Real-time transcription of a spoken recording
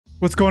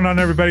What's going on,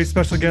 everybody?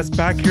 Special guest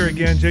back here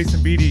again.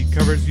 Jason Beede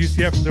covers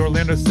UCF from the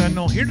Orlando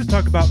Sentinel. Here to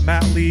talk about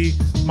Matt Lee,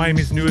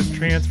 Miami's newest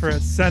transfer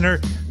at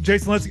center.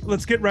 Jason,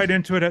 let's get right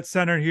into it at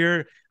center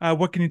here.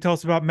 What can you tell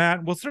us about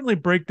Matt? We'll certainly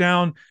break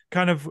down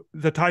kind of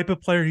the type of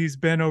player he's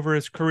been over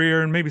his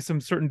career and maybe some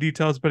certain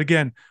details. But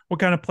again, what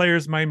kind of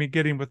players Miami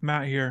getting with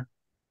Matt here?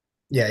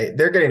 Yeah,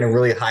 they're getting a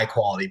really high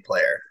quality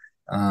player.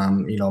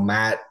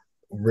 Matt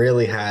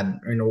really had,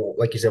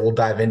 like you said, we'll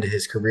dive into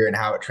his career and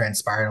how it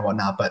transpired and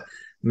whatnot. But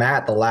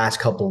Matt, the last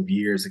couple of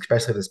years,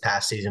 especially this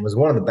past season, was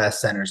one of the best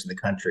centers in the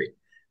country.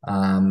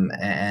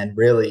 And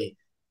really,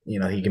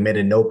 he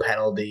committed no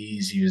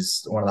penalties. He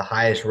was one of the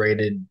highest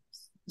rated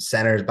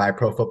centers by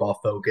Pro Football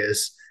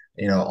Focus,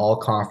 all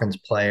conference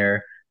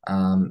player.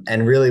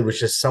 And really was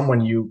just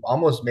someone you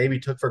almost maybe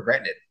took for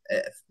granted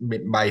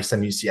by some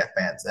UCF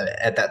fans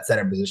at that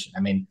center position. I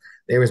mean,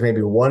 there was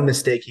maybe one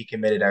mistake he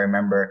committed, I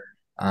remember.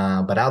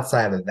 But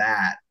outside of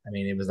that, I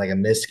mean, it was like a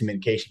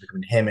miscommunication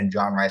between him and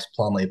John Rice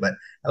Plumlee. But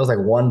that was like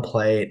one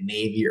play at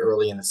Navy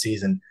early in the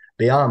season.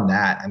 Beyond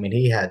that, I mean,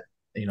 he had,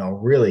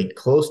 really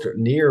close to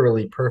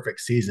nearly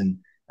perfect season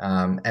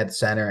at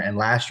center and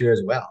last year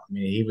as well. I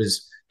mean, he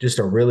was just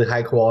a really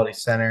high quality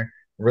center,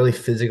 really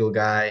physical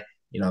guy,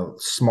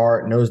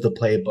 smart, knows the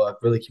playbook,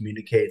 really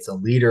communicates, a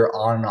leader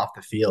on and off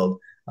the field.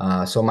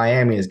 So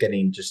Miami is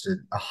getting just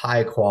a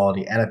high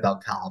quality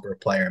NFL caliber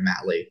player,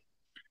 Matt Lee.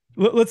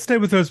 Let's stay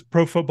with those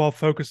Pro Football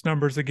Focus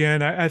numbers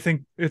again. I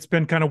think it's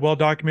been kind of well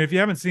documented. If you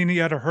haven't seen it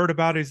yet or heard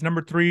about it, he's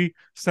number 3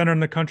 center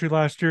in the country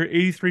last year,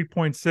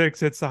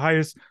 83.6. It's the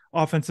highest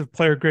offensive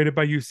player graded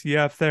by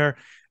UCF there.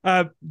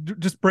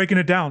 Just breaking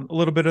it down a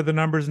little bit of the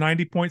numbers: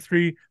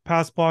 90.3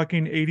 pass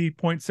blocking,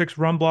 80.6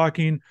 run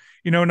blocking.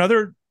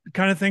 Another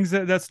kind of things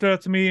that stood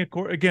out to me,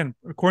 again,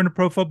 according to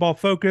Pro Football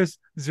Focus,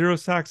 0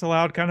 sacks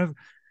allowed, kind of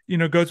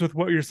goes with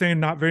what you're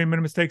saying, not very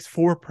many mistakes,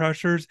 4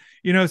 pressures,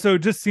 so it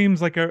just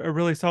seems like a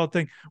really solid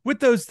thing. With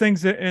those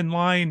things in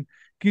line,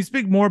 can you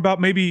speak more about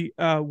maybe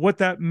what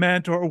that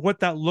meant or what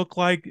that looked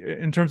like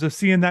in terms of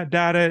seeing that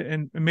data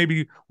and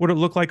maybe what it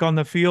looked like on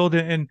the field?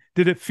 And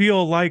did it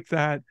feel like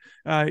that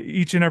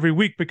each and every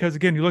week? Because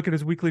again, you look at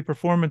his weekly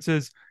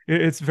performances,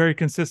 it's very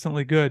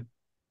consistently good.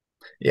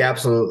 Yeah,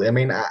 absolutely. I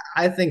mean,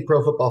 I think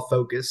Pro Football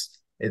Focus,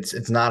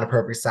 it's not a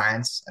perfect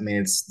science. I mean,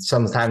 it's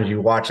sometimes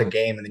you watch a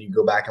game and then you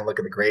go back and look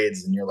at the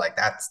grades and you're like,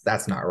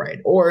 that's not right.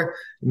 Or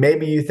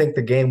maybe you think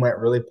the game went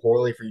really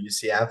poorly for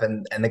UCF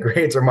and the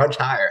grades are much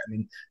higher. I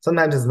mean,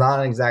 sometimes it's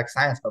not an exact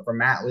science, but for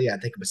Matt Lee, I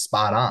think it was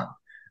spot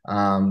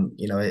on.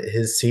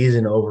 His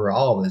season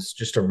overall was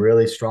just a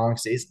really strong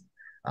season.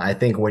 I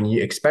think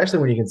especially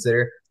when you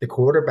consider the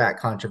quarterback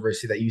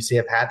controversy that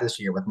UCF had this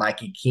year with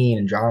Mikey Keene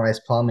and John Rice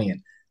Plumlee,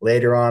 and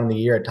later on in the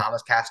year,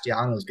 Thomas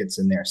Castellanos gets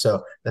in there.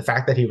 So the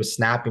fact that he was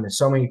snapping to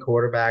so many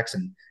quarterbacks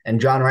and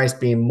John Rice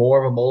being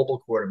more of a mobile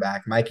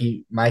quarterback,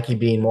 Mikey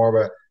being more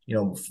of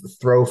a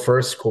throw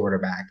first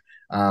quarterback,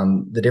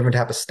 the different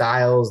type of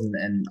styles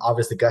and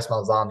obviously Gus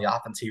Malzahn, the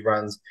offense he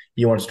runs,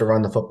 he wants to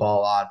run the football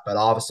a lot, but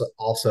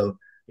also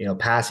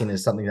passing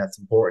is something that's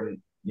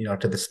important.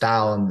 To the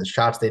style and the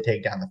shots they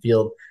take down the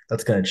field.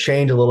 That's going to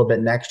change a little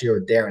bit next year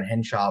with Darren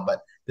Hinshaw.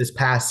 But this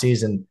past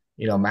season,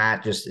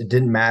 Matt it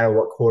didn't matter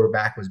what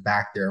quarterback was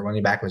back there,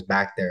 running back was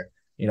back there.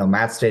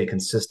 Matt stayed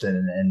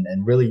consistent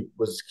and really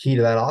was key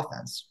to that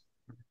offense.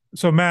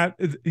 So Matt,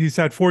 he's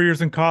had 4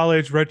 years in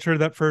college, redshirt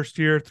that first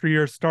year,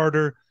 3-year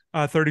starter,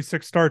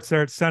 36 starts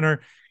there at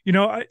center.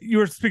 You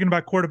were speaking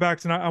about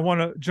quarterbacks, and I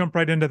want to jump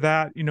right into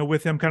that,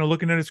 with him kind of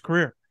looking at his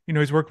career.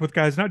 He's worked with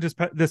guys, not just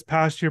this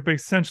past year, but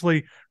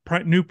essentially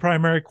new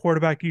primary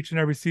quarterback each and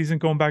every season,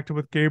 going back to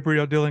with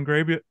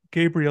Dylan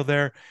Gabriel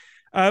there.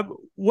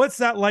 What's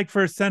that like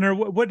for a center?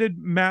 What did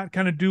Matt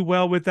kind of do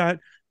well with that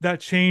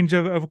change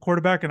of a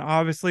quarterback? And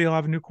obviously he'll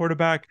have a new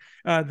quarterback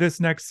this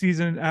next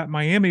season at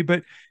Miami,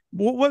 but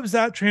what was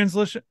that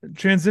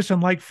transition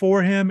like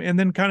for him? And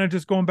then kind of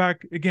just going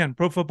back again,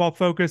 Pro Football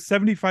Focus,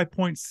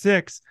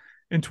 75.6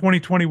 in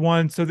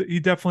 2021. So that he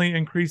definitely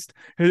increased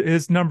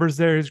his numbers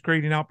there, his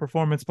grading out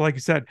performance. But like you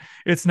said,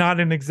 it's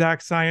not an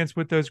exact science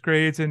with those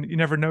grades, and you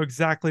never know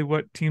exactly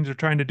what teams are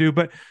trying to do.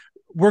 But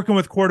working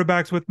with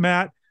quarterbacks with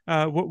Matt,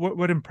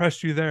 what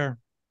impressed you there?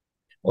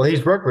 Well,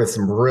 he's worked with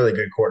some really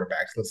good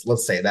quarterbacks.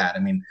 Let's say that. I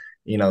mean,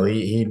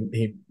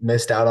 he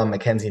missed out on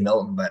Mackenzie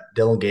Milton, but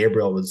Dylan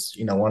Gabriel was,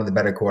 one of the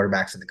better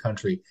quarterbacks in the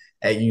country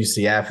at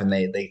UCF, and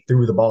they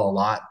threw the ball a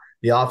lot.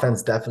 The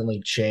offense definitely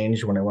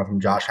changed when it went from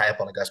Josh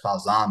Heupel to Gus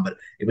Malzahn, but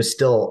it was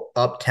still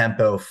up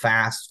tempo,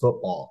 fast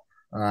football.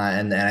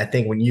 And I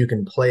think when you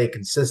can play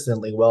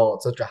consistently well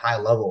at such a high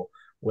level,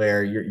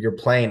 where you're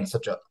playing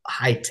such a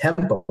high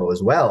tempo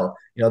as well,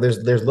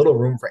 there's little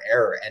room for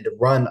error, and to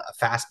run a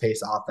fast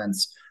paced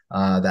offense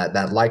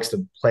that likes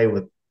to play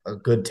with a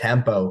good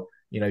tempo,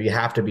 you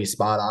have to be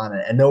spot on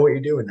and know what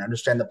you're doing, and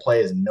understand the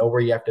plays, and know where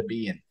you have to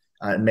be,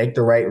 and make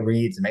the right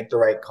reads and make the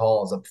right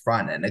calls up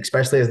front, and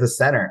especially as the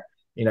center.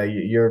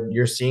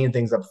 You're seeing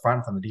things up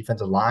front from the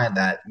defensive line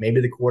that maybe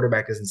the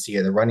quarterback doesn't see,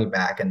 or the running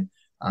back, and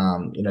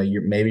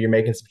you're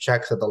making some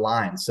checks at the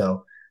line.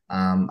 So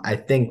I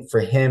think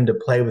for him to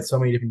play with so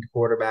many different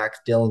quarterbacks,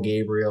 Dylan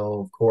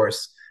Gabriel, of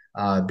course,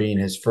 being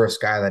his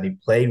first guy that he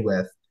played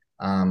with,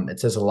 it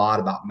says a lot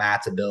about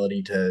Matt's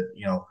ability to,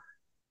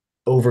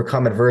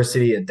 overcome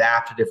adversity,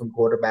 adapt to different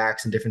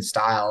quarterbacks and different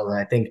styles. And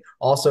I think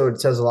also it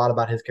says a lot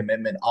about his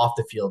commitment off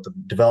the field to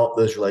develop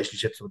those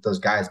relationships with those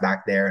guys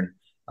back there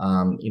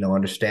and,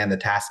 understand the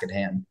task at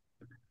hand.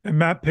 And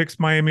Matt picks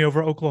Miami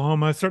over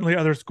Oklahoma. Certainly,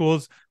 other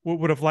schools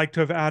would have liked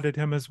to have added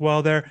him as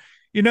well there.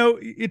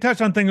 You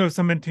touched on things of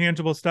some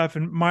intangible stuff,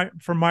 and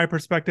from my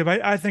perspective,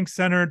 I think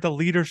center, the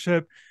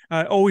leadership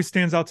always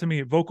stands out to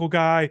me. Vocal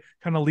guy,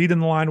 kind of leading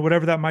the line,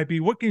 whatever that might be.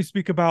 What can you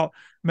speak about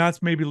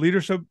Matt's maybe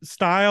leadership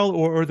style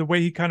or the way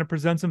he kind of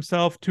presents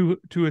himself to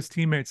his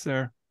teammates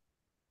there?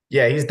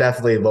 Yeah, he's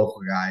definitely a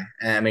vocal guy.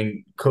 And I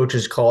mean,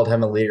 coaches called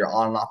him a leader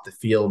on and off the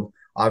field.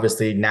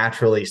 Obviously,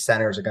 naturally,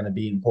 centers are going to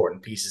be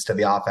important pieces to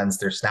the offense.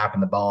 They're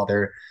snapping the ball.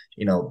 They're,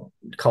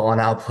 calling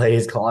out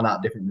plays, calling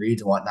out different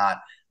reads and whatnot.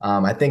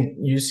 I think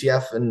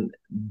UCF and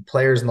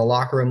players in the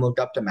locker room looked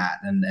up to Matt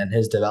and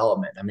his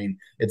development. I mean,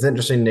 it's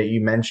interesting that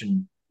you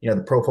mentioned,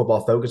 the Pro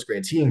Football Focus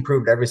grades. He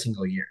improved every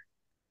single year.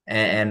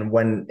 And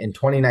when in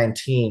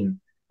 2019,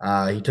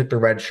 he took the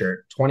red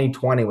shirt.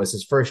 2020 was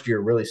his first year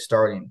really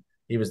starting.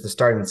 He was the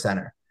starting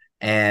center.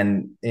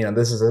 And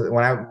this is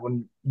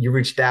when you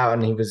reached out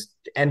and he was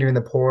entering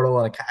the portal,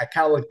 and I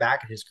kind of look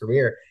back at his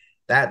career.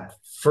 That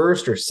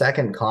first or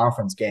second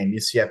conference game,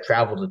 UCF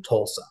traveled to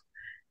Tulsa,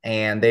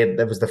 and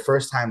that was the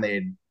first time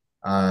they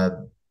had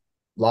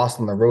lost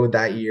on the road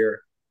that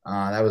year.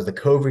 That was the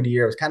COVID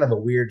year. It was kind of a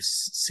weird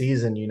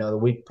season. The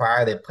week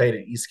prior they played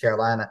at East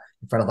Carolina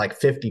in front of like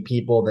 50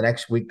 people. The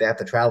next week they have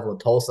to travel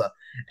to Tulsa,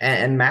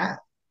 and Matt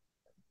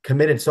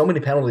committed so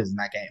many penalties in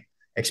that game,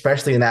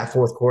 especially in that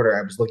fourth quarter.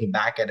 I was looking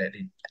back at it,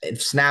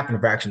 snap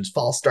infractions,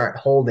 false start,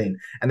 holding,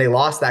 and they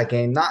lost that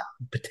game, not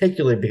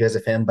particularly because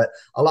of him, but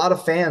a lot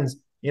of fans,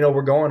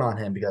 were going on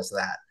him because of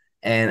that.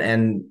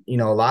 And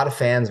a lot of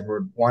fans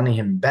were wanting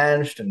him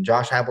benched, and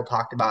Josh Heupel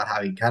talked about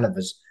how he kind of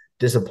was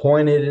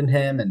disappointed in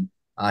him, and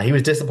he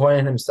was disappointed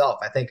in himself.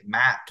 I think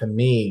Matt, to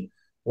me,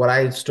 what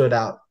I stood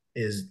out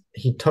is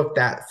he took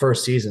that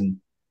first season,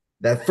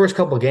 that first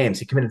couple of games,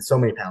 he committed so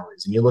many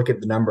penalties. And you look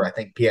at the number, I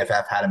think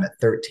PFF had him at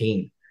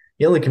 13.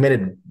 He only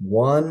committed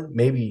one,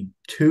 maybe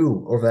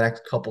two over the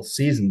next couple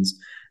seasons.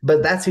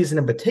 But that season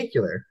in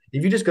particular,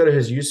 if you just go to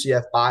his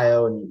UCF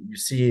bio and you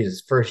see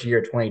his first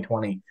year,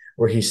 2020,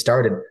 where he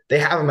started, they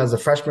have him as a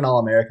freshman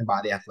All-American by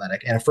The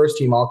Athletic and a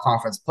first-team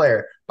All-Conference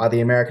player by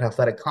the American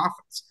Athletic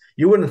Conference.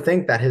 You wouldn't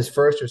think that his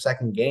first or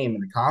second game in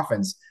the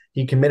conference,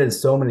 he committed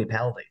so many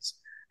penalties.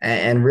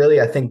 And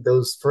really, I think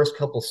those first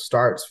couple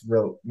starts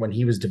when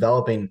he was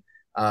developing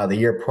the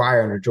year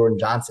prior under Jordan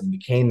Johnson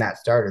became that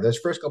starter. Those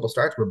first couple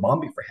starts were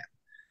bumpy for him.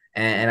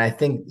 And I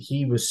think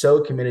he was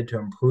so committed to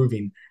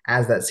improving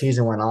as that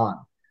season went on.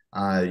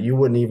 You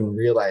wouldn't even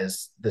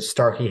realize the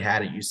start he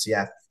had at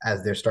UCF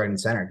as their starting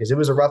center, because it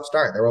was a rough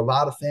start. There were a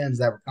lot of fans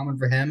that were coming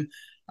for him.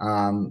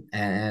 I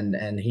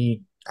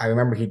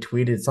remember he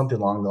tweeted something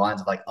along the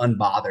lines of like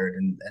unbothered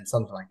and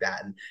something like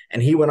that.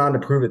 And he went on to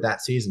prove it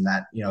that season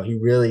that, he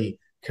really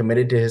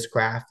committed to his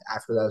craft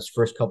after those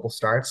first couple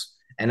starts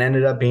and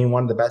ended up being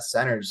one of the best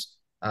centers,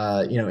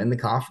 in the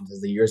conference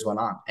as the years went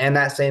on, and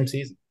that same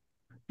season.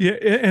 Yeah,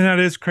 and that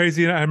is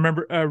crazy. And I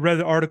remember I read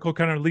the article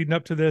kind of leading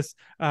up to this,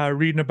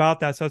 reading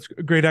about that. So that's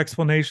a great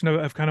explanation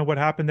of kind of what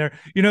happened there.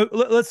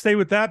 Let's stay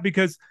with that,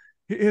 because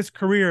his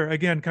career,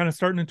 again, kind of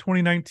starting in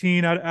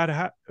 2019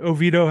 at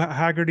Oviedo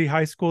Haggerty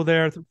High School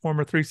there,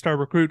 former three-star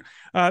recruit.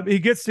 He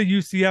gets to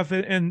UCF,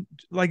 and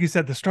like you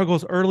said, the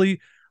struggles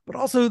early, but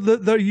also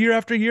the year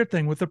after year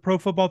thing with the Pro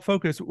Football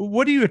Focus.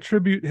 What do you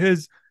attribute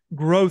his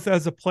growth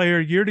as a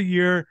player year to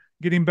year,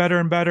 getting better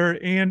and better?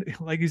 And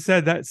like you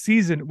said, that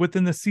season,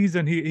 within the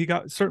season, he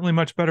got certainly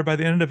much better by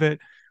the end of it.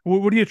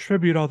 What do you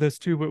attribute all this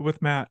to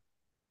with Matt?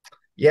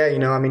 Yeah,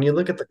 I mean, you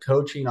look at the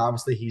coaching.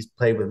 Obviously, he's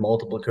played with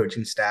multiple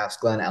coaching staffs.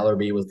 Glenn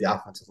Ellerbe was the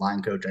offensive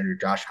line coach under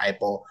Josh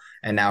Heupel,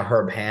 and now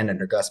Herb Hand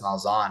under Gus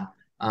Malzahn.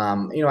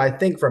 I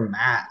think for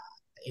Matt,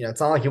 it's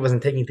not like he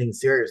wasn't taking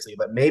things seriously,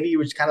 but maybe it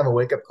was kind of a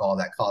wake up call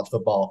that college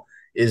football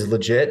is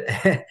legit,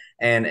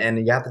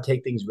 and you have to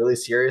take things really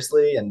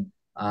seriously. And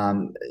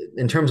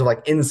in terms of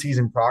like in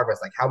season progress,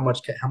 like how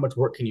much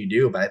work can you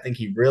do? But I think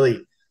he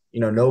really,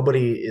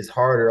 nobody is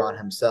harder on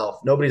himself.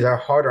 Nobody's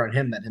harder on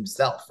him than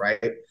himself,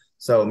 right?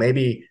 So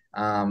maybe,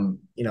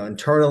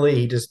 internally,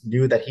 he just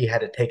knew that he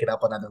had to take it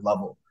up another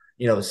level.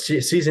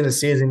 Season to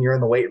season, you're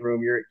in the weight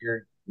room,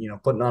 you're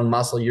putting on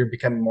muscle, you're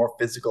becoming more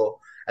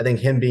physical. I think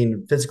him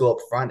being physical up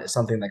front is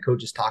something that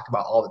coaches talk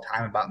about all the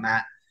time about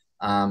Matt.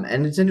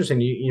 And it's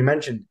interesting. You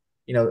mentioned,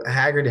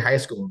 Haggerty High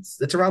School.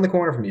 It's around the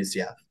corner from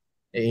UCF.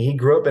 He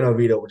grew up in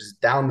Oviedo, which is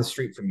down the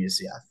street from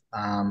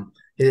UCF.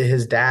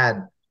 His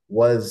dad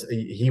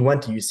he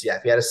went to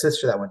UCF. He had a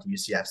sister that went to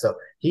UCF. So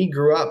he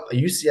grew up a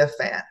UCF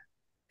fan.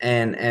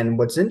 And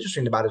what's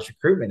interesting about his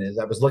recruitment is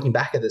I was looking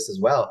back at this as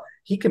well.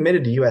 He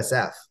committed to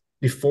USF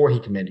before he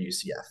committed to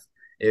UCF.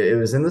 It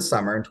was in the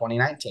summer in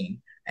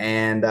 2019,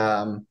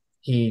 and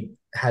he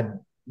had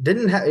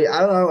didn't have, I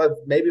don't know,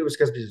 maybe it was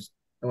because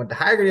I went to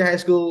Haggerty High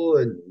School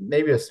and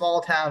maybe a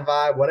small town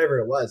vibe, whatever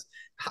it was,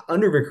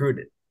 under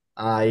recruited.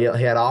 He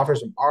had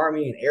offers from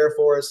Army and Air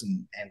Force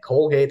and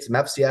Colgate, some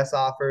FCS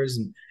offers,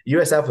 and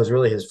USF was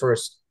really his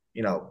first,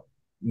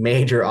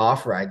 major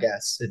offer, I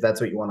guess, if that's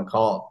what you want to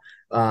call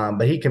it.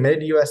 But he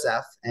committed to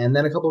USF, and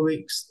then a couple of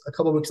weeks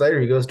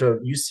later, he goes to a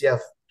UCF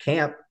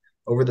camp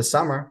over the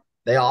summer.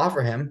 They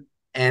offer him,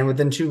 and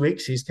within 2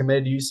 weeks, he's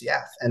committed to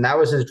UCF, and that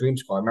was his dream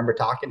school. I remember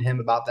talking to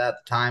him about that at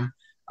the time.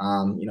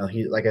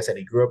 He, like I said,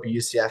 he grew up a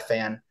UCF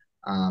fan.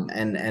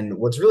 And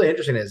what's really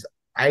interesting is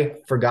I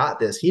forgot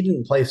this. He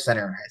didn't play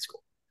center in high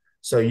school,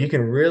 so you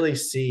can really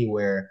see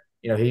where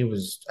he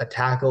was a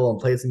tackle and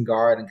played some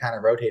guard and kind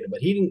of rotated,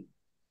 but he didn't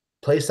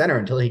play center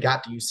until he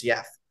got to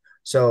UCF.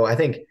 So I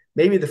think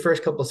maybe the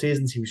first couple of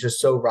seasons he was just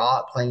so raw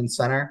at playing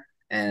center,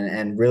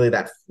 and really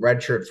that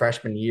redshirt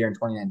freshman year in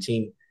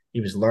 2019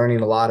 he was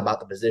learning a lot about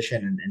the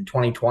position. And in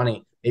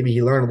 2020 maybe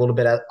he learned a little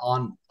bit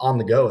on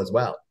the go as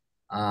well,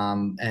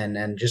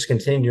 and just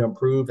continue to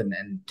improve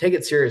and take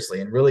it seriously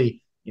and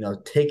really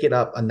take it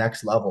up a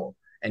next level.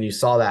 And you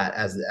saw that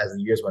as the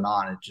years went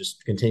on, it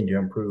just continued to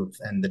improve,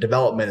 and the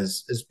development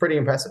is pretty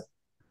impressive.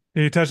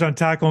 You touched on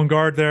tackle and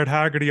guard there at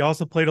Haggerty.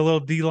 Also played a little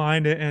D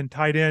line and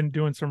tight end,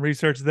 doing some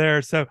research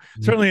there. So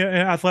certainly an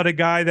athletic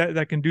guy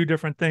that can do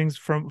different things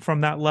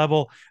from that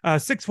level.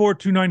 6'4",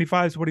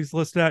 295 is what he's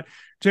listed at.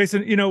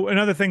 Jason,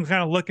 another thing,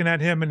 kind of looking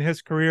at him and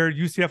his career,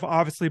 UCF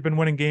obviously been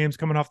winning games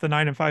coming off the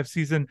 9-5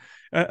 season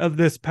of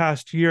this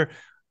past year.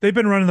 They've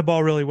been running the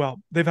ball really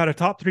well. They've had a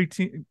top three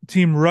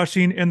team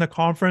rushing in the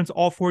conference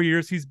all 4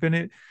 years he's been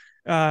at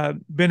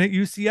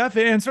UCF,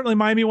 and certainly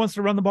Miami wants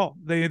to run the ball.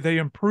 They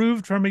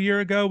improved from a year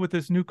ago with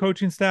this new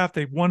coaching staff.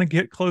 They want to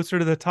get closer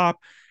to the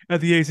top of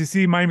the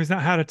ACC. Miami's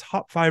not had a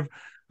top 5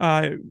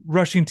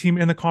 rushing team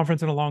in the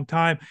conference in a long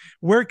time.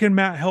 Where can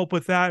Matt help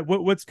with that?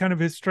 What's kind of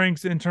his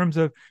strengths in terms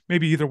of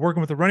maybe either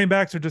working with the running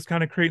backs or just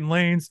kind of creating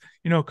lanes,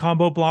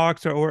 combo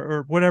blocks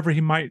or whatever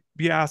he might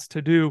be asked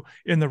to do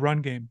in the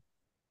run game?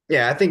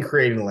 Yeah, I think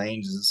creating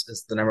lanes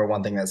is the number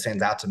one thing that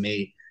stands out to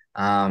me.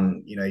 I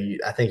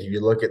think if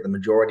you look at the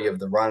majority of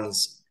the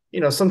runs,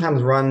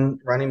 sometimes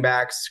running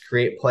backs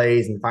create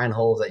plays and find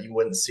holes that you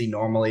wouldn't see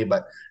normally.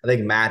 But I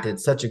think Matt did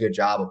such a good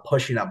job of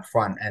pushing up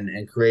front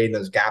and creating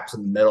those gaps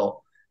in the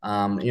middle.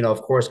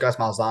 Of course, Gus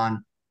Malzahn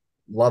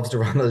loves to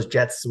run those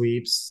jet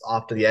sweeps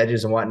off to the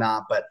edges and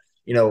whatnot. But,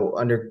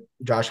 under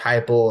Josh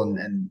Heupel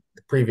and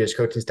the previous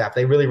coaching staff,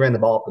 they really ran the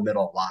ball up the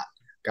middle a lot.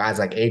 Guys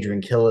like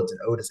Adrian Killett and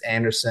Otis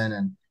Anderson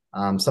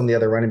and some of the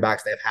other running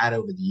backs they've had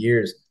over the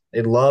years,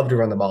 they'd love to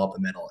run the ball up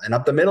the middle. And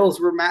up the middle is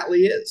where Matt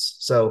Lee is.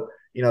 So,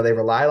 they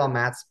relied on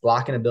Matt's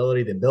blocking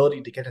ability, the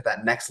ability to get to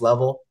that next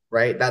level,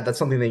 right? That's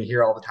something that you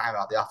hear all the time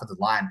about the offensive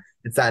line.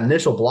 It's that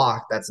initial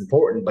block that's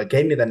important, but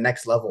getting to the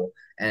next level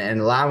and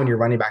allowing your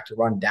running back to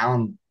run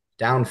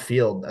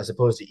downfield as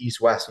opposed to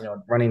east-west,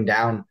 running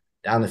down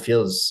the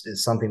field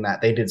is something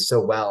that they did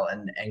so well.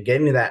 And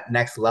getting to that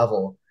next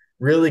level,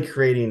 really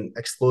creating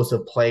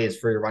explosive plays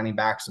for your running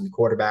backs and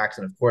quarterbacks.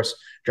 And of course,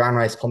 John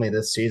Rice told me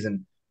this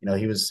season,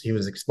 he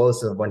was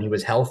explosive when he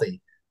was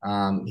healthy.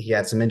 He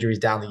had some injuries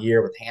down the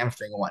year with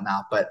hamstring and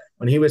whatnot, but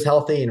when he was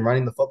healthy and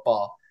running the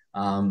football,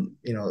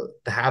 to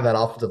have that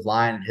offensive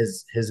line,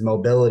 his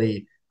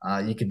mobility,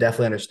 you could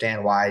definitely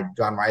understand why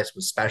John Rice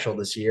was special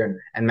this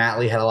year, and Matt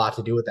Lee had a lot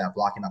to do with that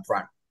blocking up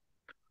front.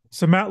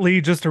 So Matt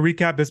Lee, just to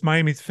recap, is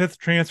Miami's 5th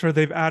transfer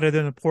they've added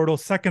in the portal,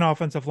 2nd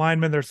offensive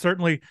lineman. They're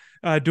certainly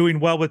doing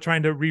well with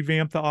trying to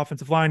revamp the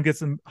offensive line, get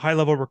some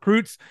high-level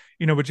recruits,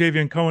 with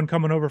Javion Cohen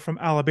coming over from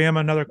Alabama,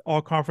 another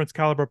all-conference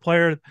caliber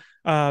player.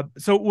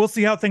 So we'll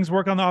see how things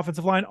work on the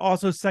offensive line.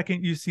 Also,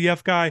 2nd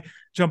UCF guy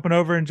jumping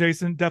over. And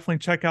Jason, definitely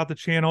check out the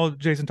channel.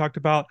 Jason talked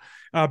about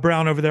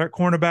Brown over there at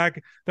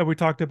cornerback that we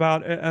talked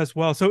about as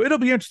well. So it'll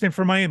be interesting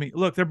for Miami.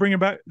 Look, they're bringing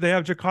back, they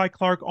have Ja'Kai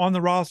Clark on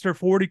the roster,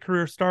 40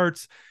 career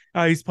starts.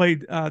 He's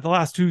played the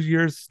last 2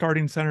 years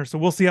starting center. So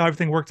we'll see how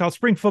everything works out.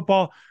 Spring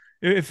football,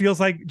 it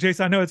feels like,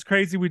 Jason, I know it's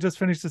crazy. We just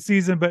finished the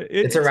season, but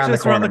it's around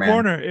just the corner, around the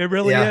corner. It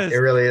really is. It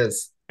really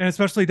is. And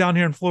especially down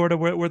here in Florida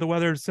where the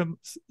weather is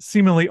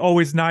seemingly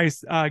always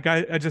nice. I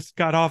just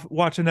got off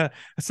watching a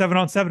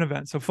 7-on-7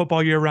 event. So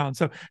football year round.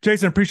 So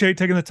Jason, appreciate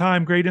taking the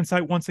time. Great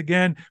insight once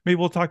again. Maybe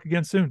we'll talk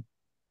again soon.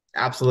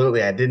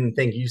 Absolutely. I didn't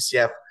think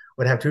UCF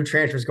would have 2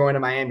 transfers going to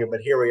Miami,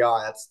 but here we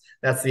are.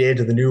 That's the age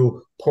of the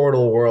new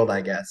portal world,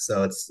 I guess.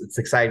 So it's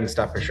exciting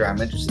stuff for sure. I'm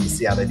interested to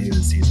see how they do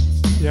this season.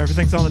 Yeah,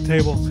 everything's on the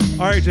table.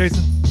 All right,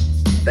 Jason.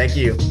 Thank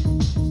you.